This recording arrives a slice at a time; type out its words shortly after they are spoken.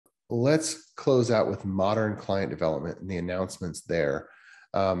let's close out with modern client development and the announcements there.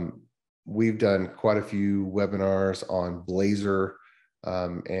 We've done quite a few webinars on Blazor,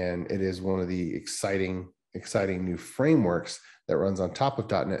 and it is one of the exciting new frameworks that runs on top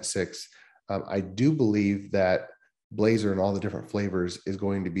of .NET 6. I do believe that Blazor and all the different flavors is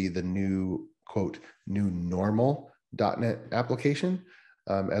going to be the new, quote, new normal .NET application.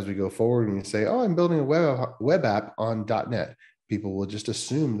 As we go forward and you say, oh, I'm building a web app on .NET, people will just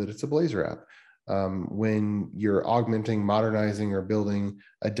assume that it's a Blazor app. When you're augmenting, modernizing, or building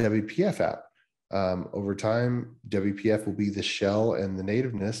a WPF app, over time, WPF will be the shell and the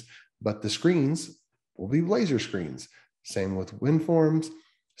nativeness, but the screens will be Blazor screens. Same with WinForms,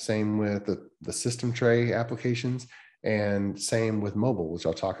 same with the system tray applications, and same with mobile, which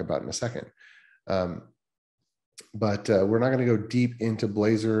I'll talk about in a second. But we're not going to go deep into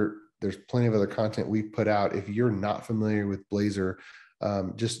Blazor. There's plenty of other content we've put out. If you're not familiar with Blazor,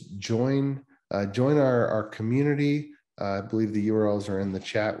 just join our community. I believe the URLs are in the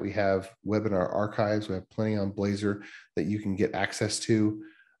chat. We have webinar archives. We have plenty on Blazor that you can get access to.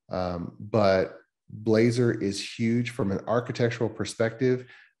 But Blazor is huge from an architectural perspective.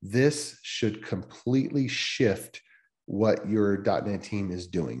 This should completely shift what your .NET team is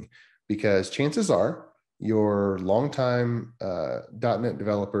doing, because chances are your longtime .NET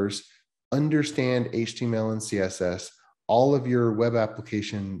developers understand HTML and CSS. All of your web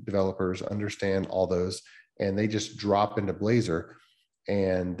application developers understand all those, and they just drop into Blazor,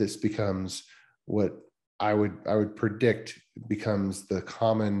 and this becomes what I would predict becomes the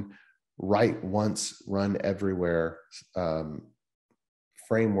common write once, run everywhere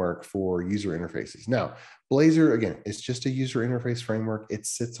framework for user interfaces. Now, Blazor, again, it's just a user interface framework. It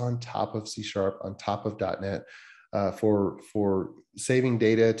sits on top of C#, on top of .NET. For saving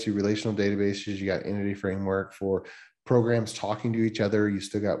data to relational databases, you got Entity Framework. For programs talking to each other, you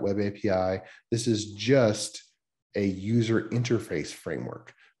still got Web API. This is just a user interface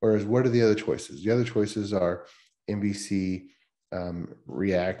framework. Whereas what are the other choices? The other choices are MVC,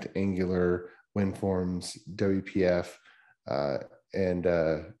 React, Angular, WinForms, WPF,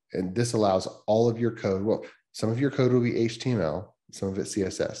 and this allows all of your code. Well, some of your code will be HTML, some of it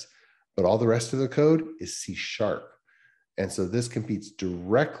CSS, but all the rest of the code is C#. And so this competes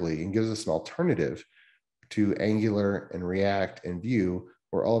directly and gives us an alternative to Angular and React and Vue,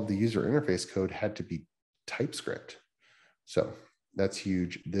 where all of the user interface code had to be TypeScript. So that's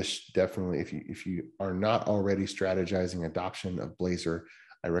huge. This definitely, if you are not already strategizing adoption of Blazor,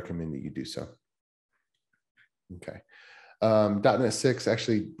 I recommend that you do so. Okay. .NET 6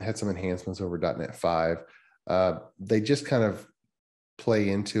 actually had some enhancements over .NET 5. They just kind of play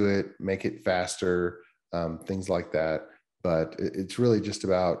into it, make it faster, things like that. But it's really just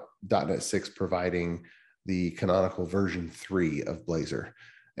about .NET 6 providing the canonical version 3 of Blazor.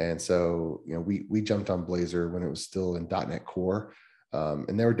 And so, you know, we jumped on Blazor when it was still in .NET Core,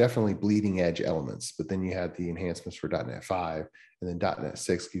 and there were definitely bleeding edge elements, but then you had the enhancements for .NET 5, and then .NET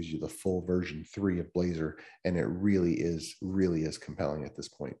 6 gives you the full version 3 of Blazor, and it really is compelling at this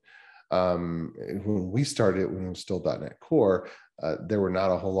point. When we started, when it was still .NET Core, there were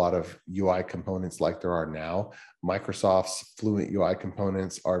not a whole lot of UI components like there are now. Microsoft's Fluent UI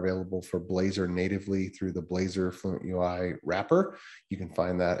components are available for Blazor natively through the Blazor Fluent UI wrapper. You can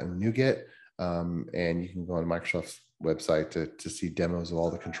find that in NuGet, and you can go on Microsoft's website to see demos of all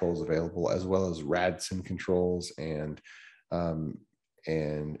the controls available, as well as Radson controls and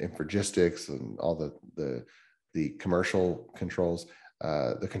Infragistics and all the commercial controls.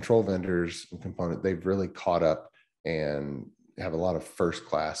 The control vendors and component, they've really caught up and have a lot of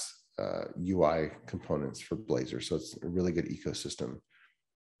first-class UI components for Blazor. So it's a really good ecosystem.